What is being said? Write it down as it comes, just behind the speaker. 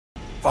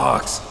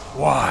Fox,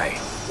 why?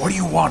 What do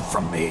you want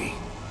from me?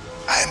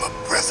 I'm a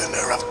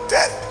prisoner of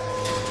death.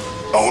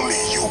 Only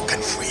you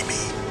can free me.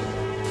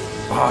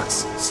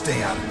 Fox,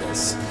 stay out of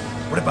this.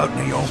 What about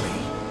Naomi?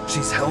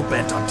 She's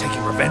hell-bent on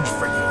taking revenge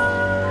for you.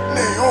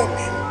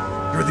 Naomi?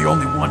 You're the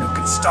only one who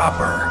can stop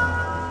her.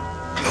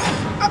 No,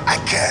 I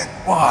can't.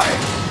 Why?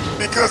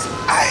 Because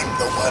I'm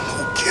the one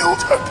who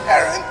killed her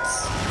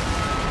parents.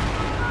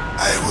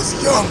 I was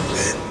young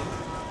then,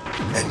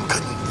 and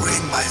couldn't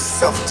bring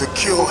myself to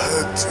kill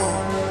her too.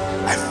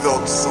 I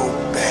felt so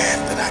bad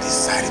that I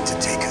decided to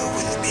take her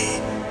with me.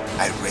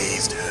 I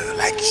raised her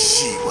like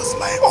she was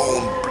my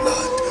own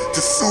blood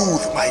to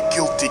soothe my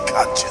guilty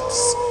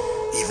conscience.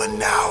 Even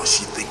now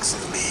she thinks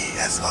of me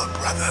as her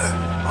brother.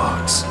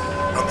 Fox.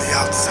 From the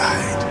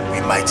outside,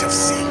 we might have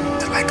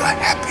seemed like a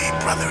happy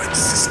brother and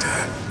sister,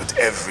 but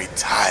every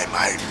time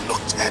I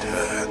looked at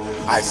her,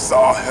 I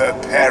saw her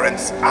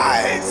parents'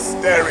 eyes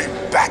staring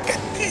back at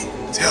me.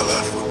 Tell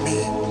her for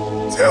me.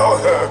 Tell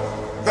her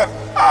that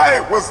I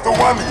was the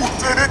one who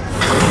did it.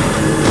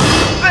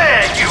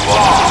 There you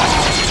are!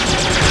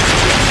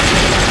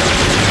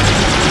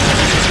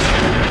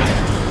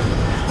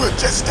 We're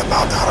just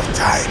about out of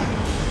time.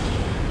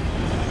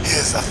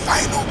 Here's a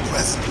final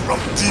present from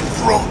Deep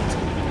Throat.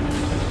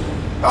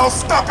 I'll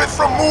stop it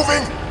from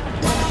moving.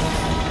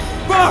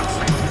 Fox!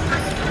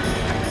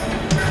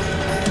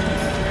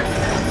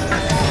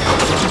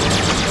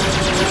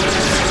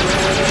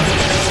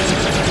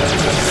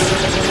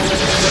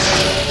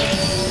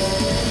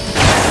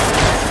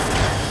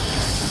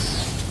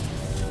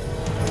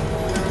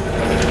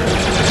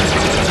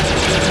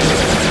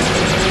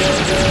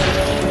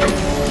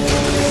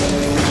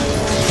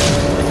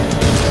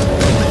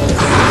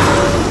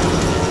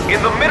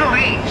 In the Middle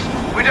East,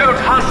 we don't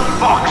hunt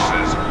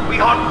foxes, we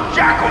hunt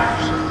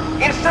jackals.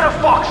 Instead of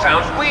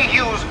foxhounds, we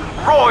use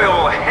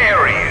royal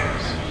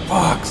harriers.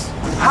 Fox!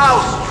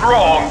 How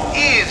strong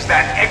is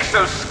that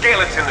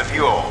exoskeleton of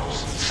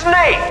yours?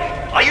 Snake,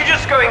 are you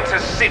just going to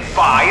sit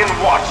by and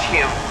watch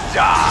him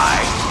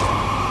die?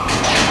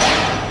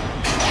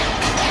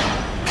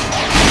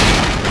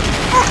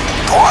 A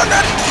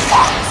cornered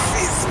fox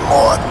is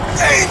more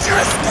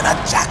dangerous than a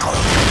jackal.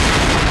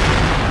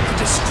 You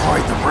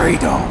destroyed the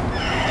radome.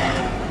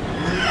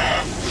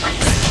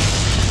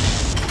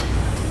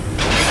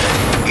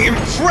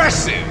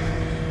 Impressive!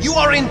 You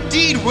are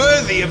indeed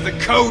worthy of the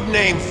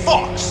codename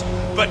Fox,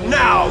 but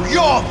now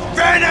you're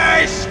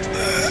finished!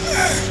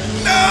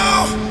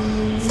 No!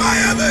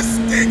 Fire the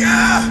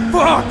stinger!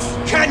 Fox!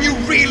 Can you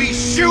really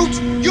shoot?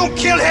 You'll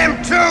kill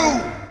him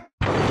too!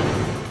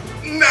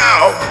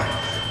 Now!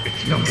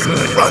 It's no In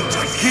good. front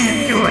of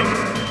Can't you, do it.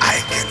 I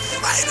can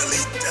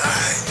finally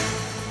die.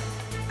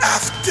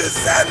 After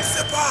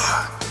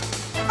Zanzibar,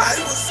 I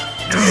was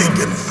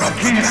taken from the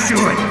Can't do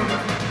battle.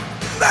 it.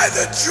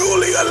 Neither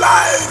truly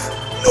alive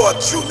nor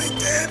truly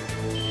dead.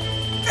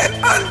 An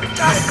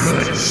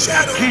undying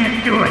shadow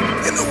Can't do it.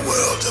 in a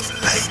world of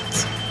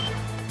light.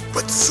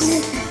 But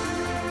soon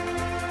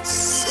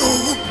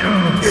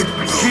it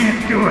will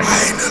can't do it.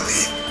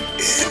 finally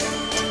end.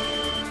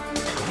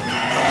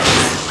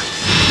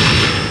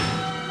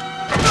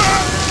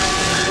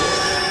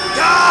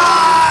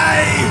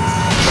 Die!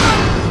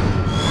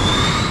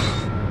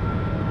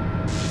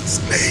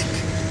 Snake,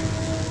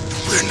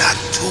 we're not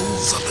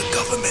tools of the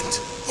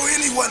government or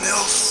anyone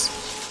else.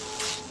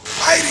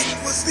 Fighting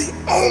was the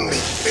only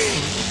thing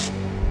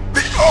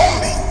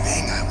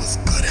I was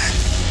good at.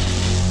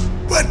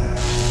 But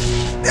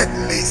at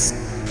least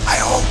I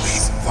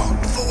always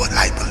fought for what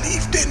I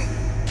believed in.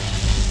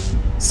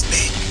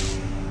 Snake,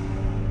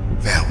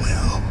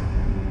 farewell.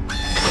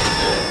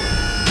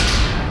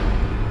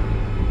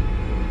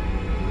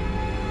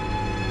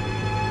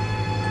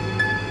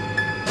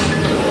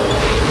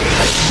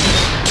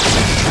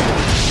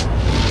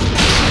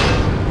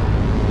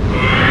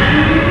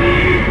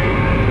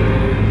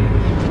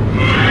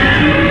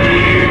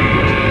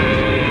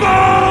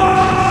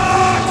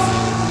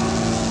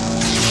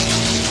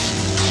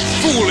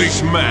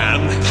 Foolish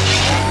man!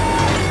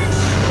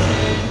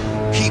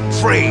 He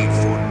prayed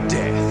for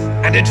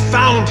death, and it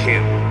found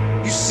him.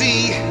 You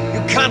see,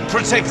 you can't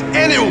protect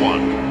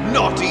anyone,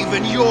 not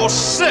even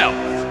yourself.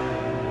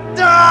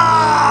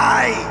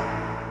 Die!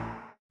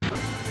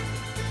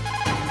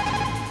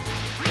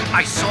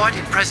 I saw it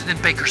in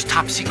President Baker's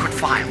top-secret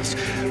files.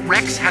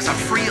 Rex has a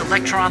free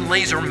electron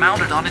laser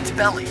mounted on its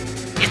belly.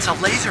 It's a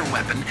laser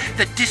weapon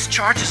that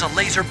discharges a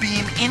laser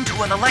beam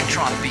into an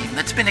electron beam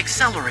that's been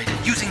accelerated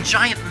using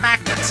giant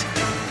magnets.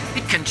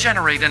 It can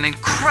generate an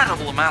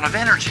incredible amount of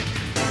energy,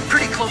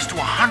 pretty close to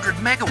 100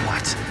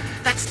 megawatts.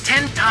 That's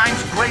 10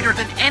 times greater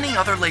than any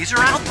other laser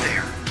out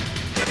there.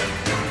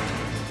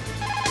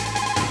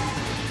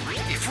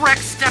 If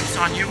Rex steps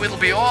on you, it'll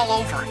be all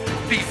over.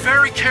 Be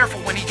very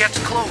careful when he gets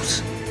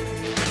close.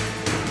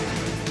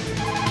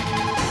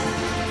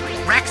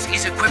 Rex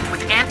is equipped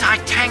with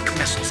anti-tank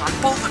missiles on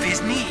both of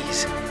his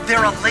knees.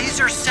 They're a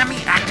laser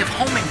semi-active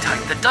homing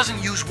type that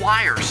doesn't use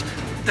wires.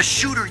 The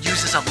shooter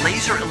uses a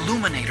laser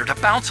illuminator to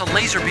bounce a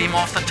laser beam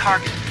off the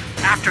target.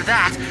 After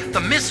that, the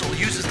missile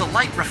uses the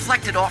light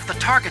reflected off the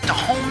target to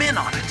home in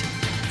on it.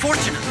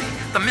 Fortunately,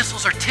 the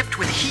missiles are tipped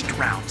with heat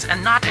rounds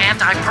and not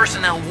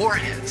anti-personnel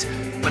warheads.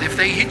 But if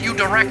they hit you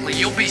directly,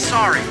 you'll be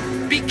sorry.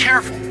 Be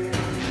careful.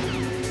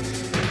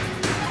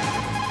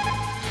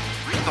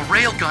 The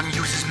railgun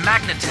uses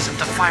magnetism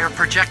to fire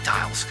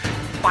projectiles.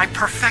 By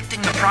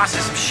perfecting the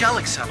process of shell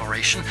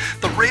acceleration,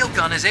 the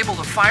railgun is able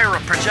to fire a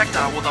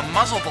projectile with a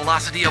muzzle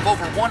velocity of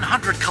over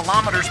 100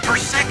 kilometers per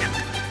second.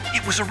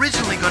 It was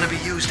originally going to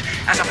be used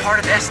as a part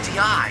of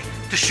SDI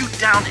to shoot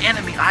down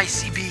enemy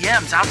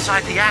ICBMs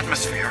outside the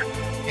atmosphere.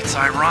 It's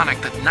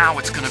ironic that now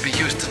it's going to be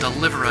used to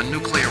deliver a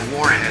nuclear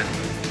warhead.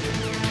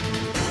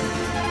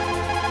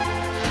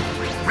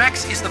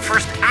 Rex is the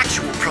first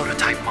actual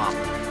prototype model,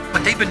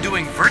 but they've been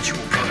doing virtual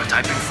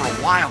prototyping for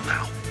a while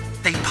now.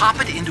 They pop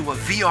it into a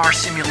VR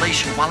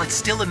simulation while it's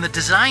still in the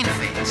design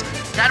phase.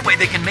 That way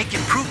they can make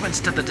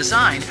improvements to the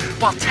design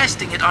while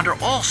testing it under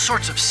all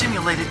sorts of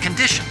simulated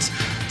conditions.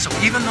 So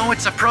even though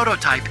it's a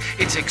prototype,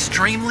 it's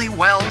extremely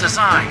well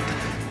designed.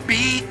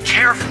 Be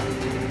careful.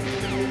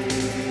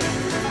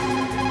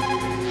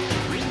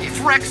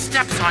 If Rex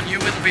steps on you,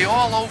 it'll be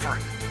all over.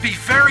 Be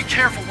very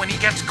careful when he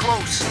gets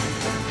close.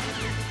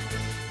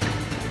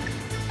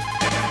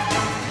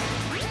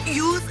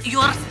 Use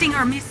your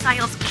Stinger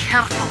missiles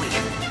carefully.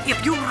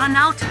 If you run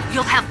out,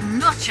 you'll have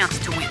no chance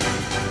to win.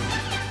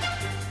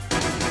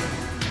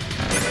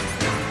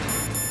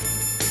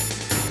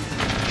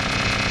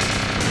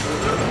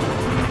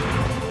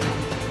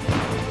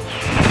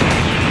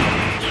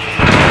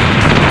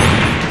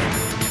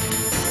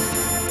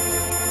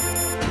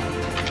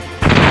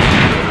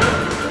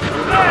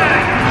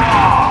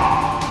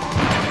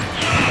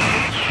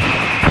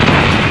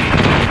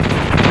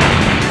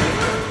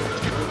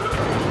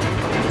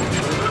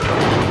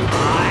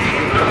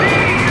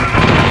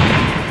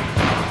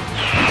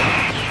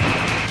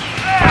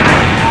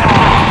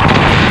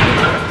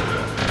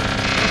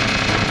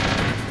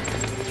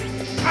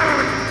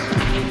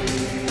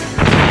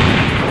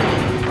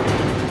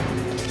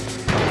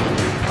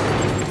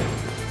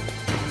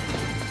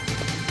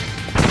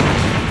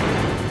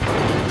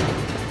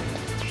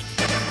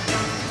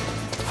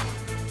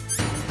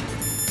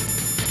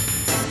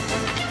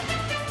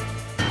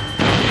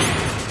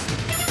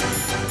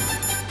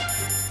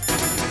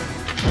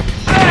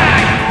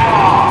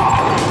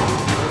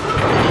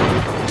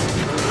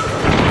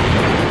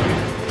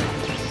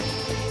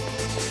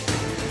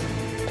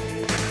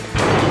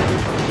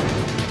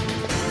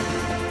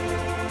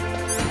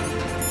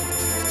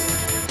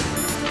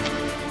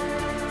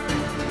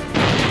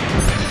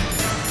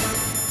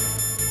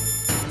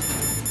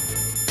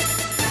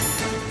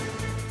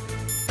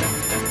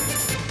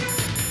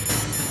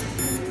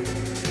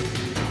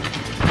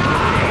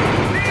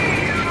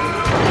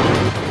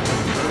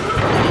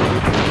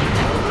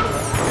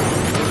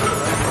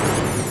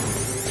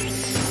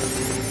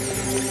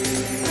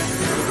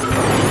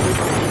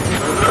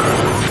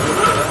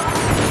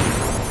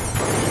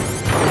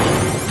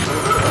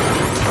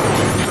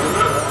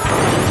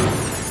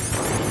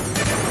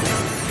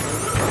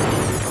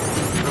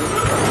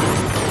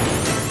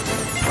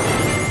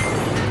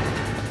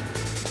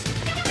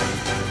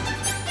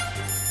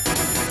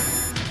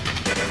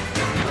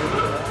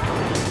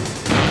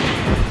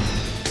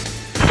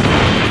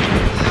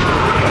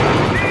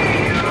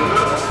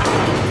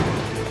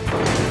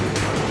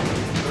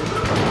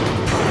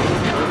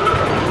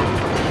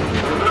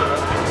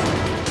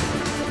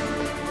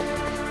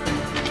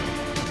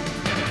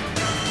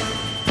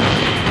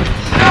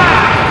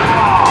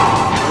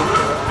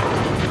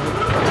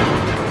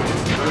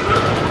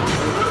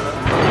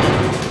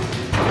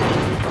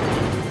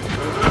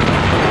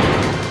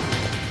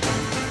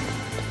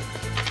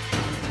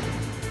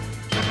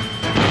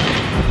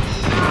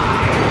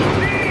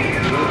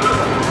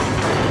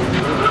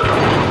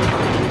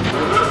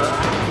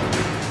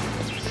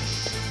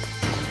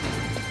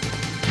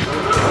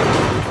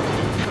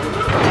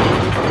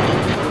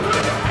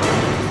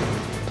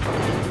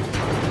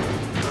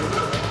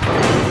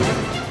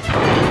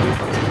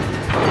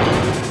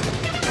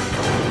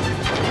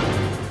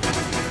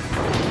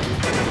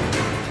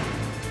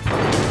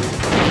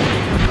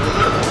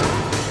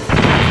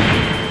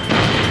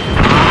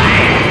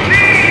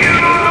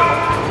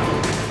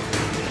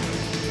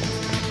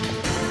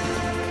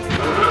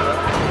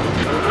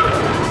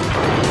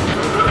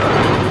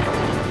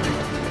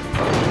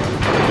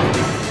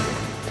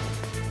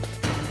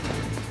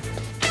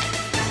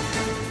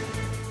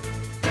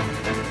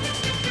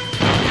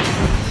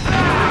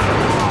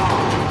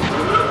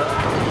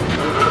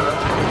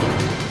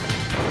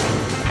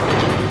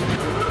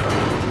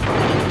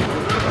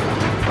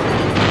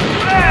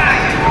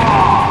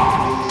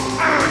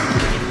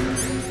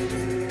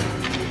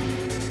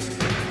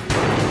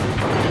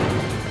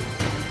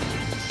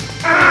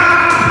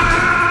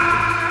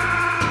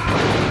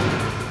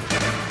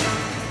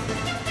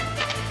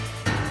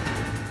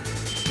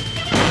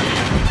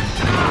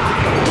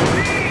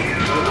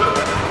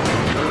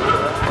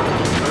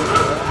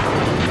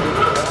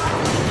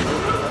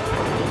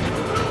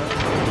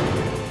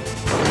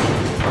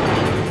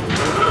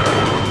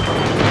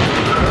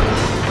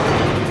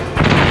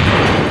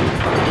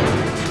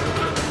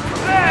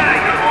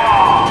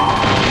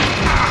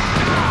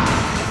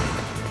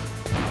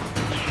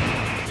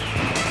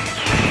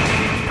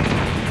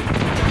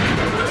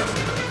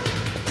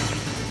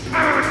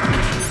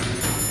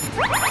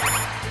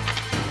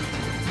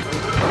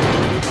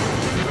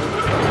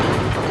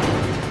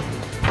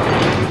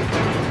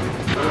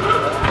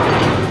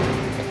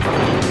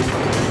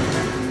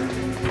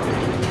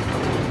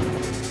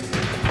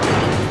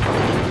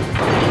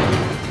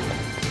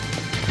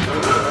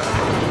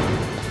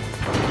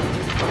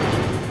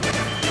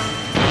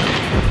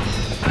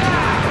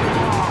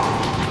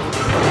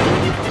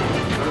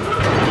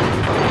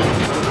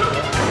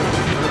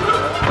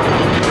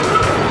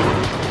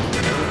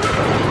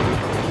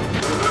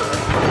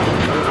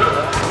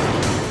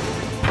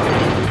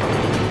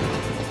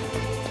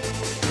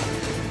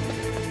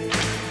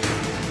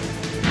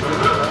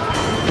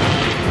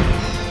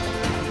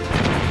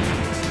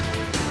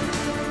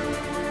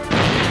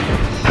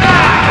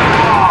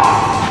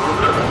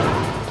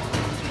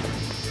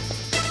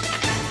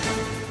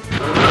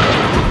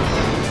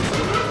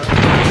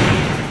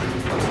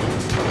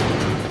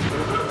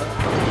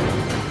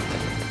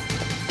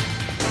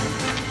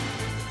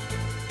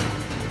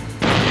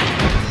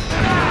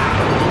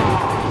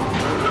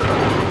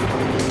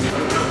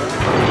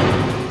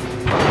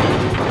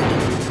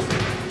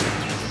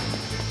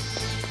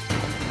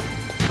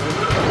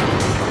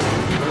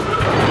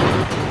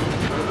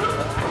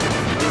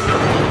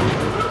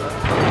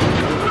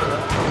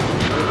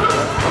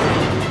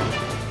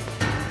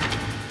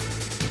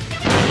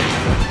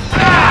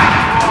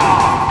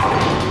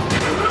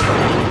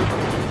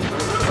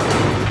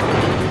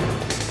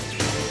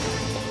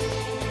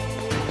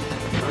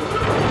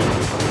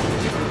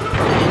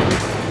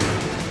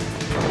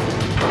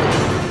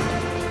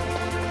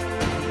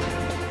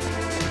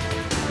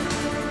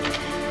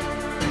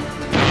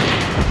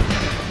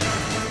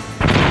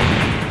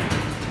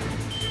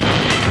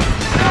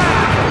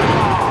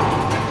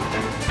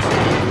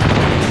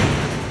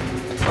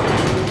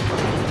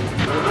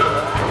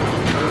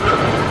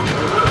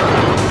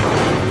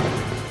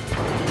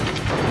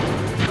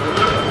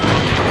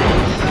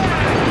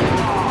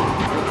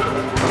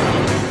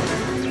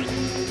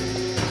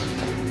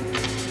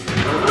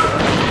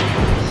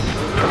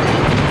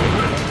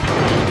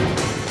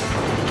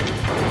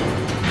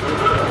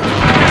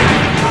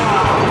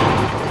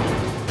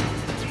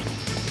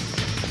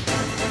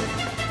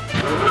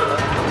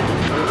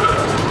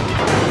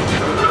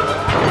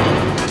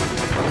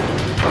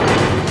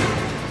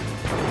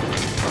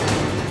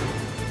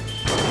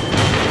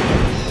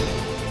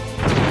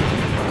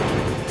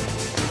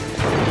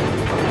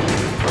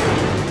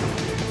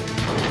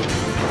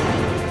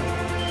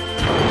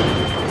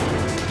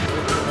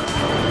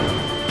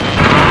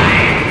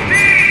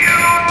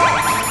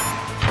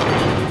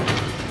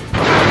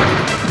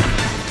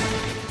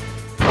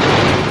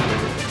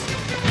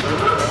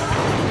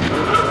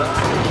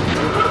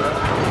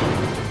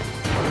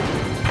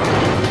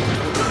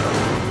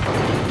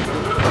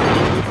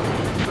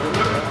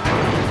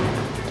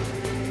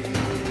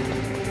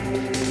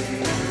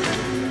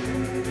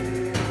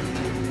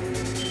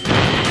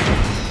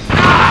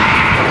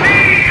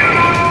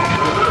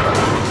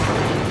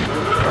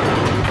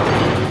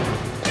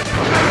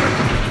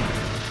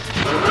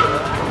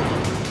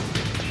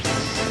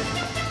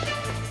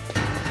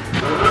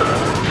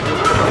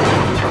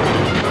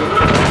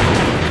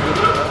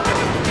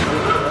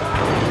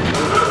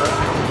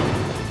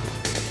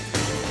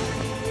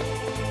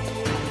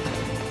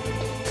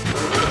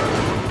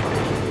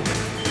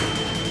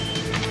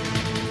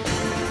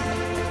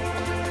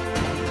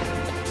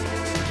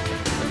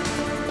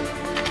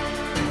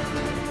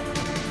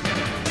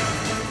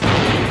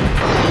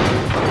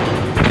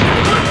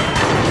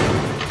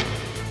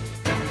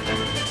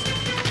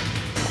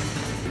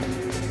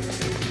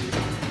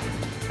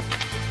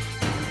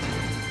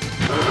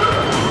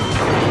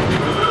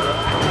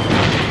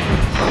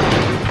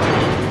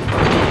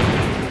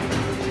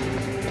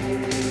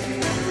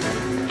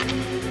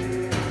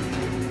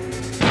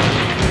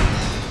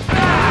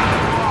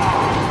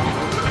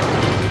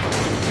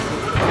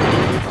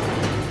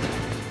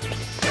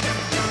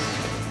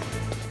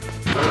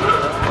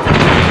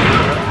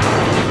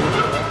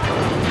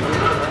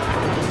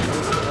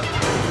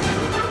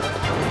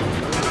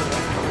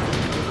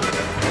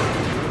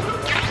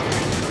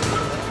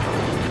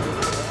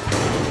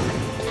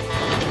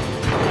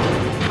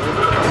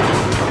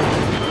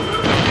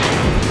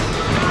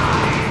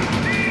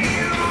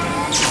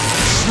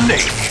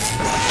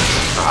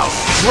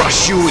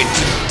 you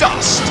into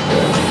dust!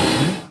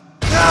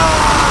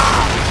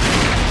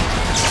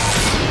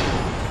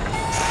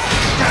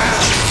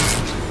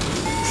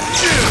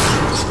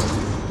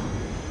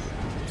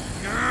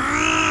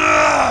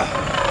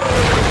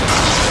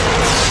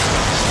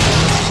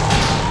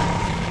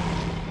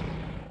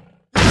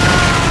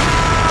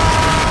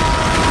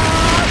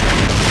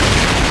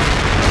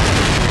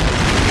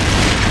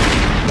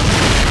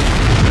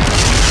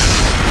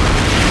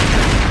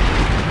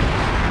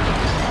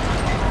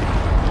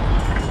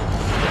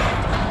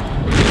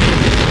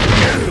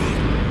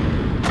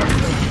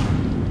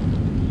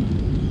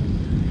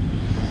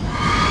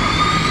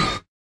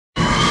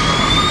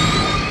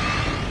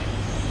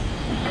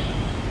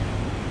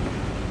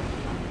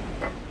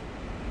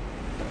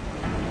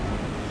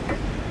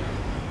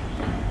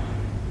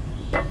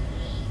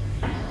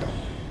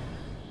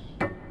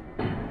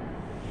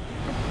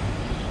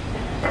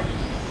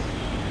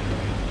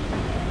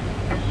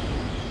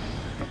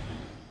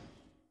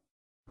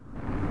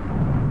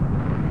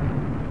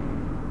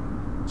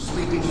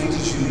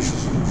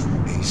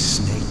 A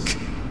snake.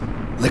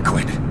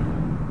 Liquid.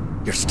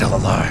 You're still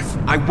alive.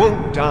 I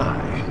won't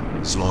die,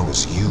 as long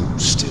as you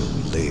still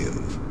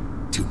live.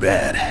 Too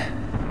bad.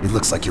 It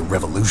looks like your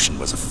revolution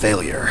was a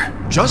failure.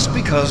 Just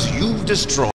because you've destroyed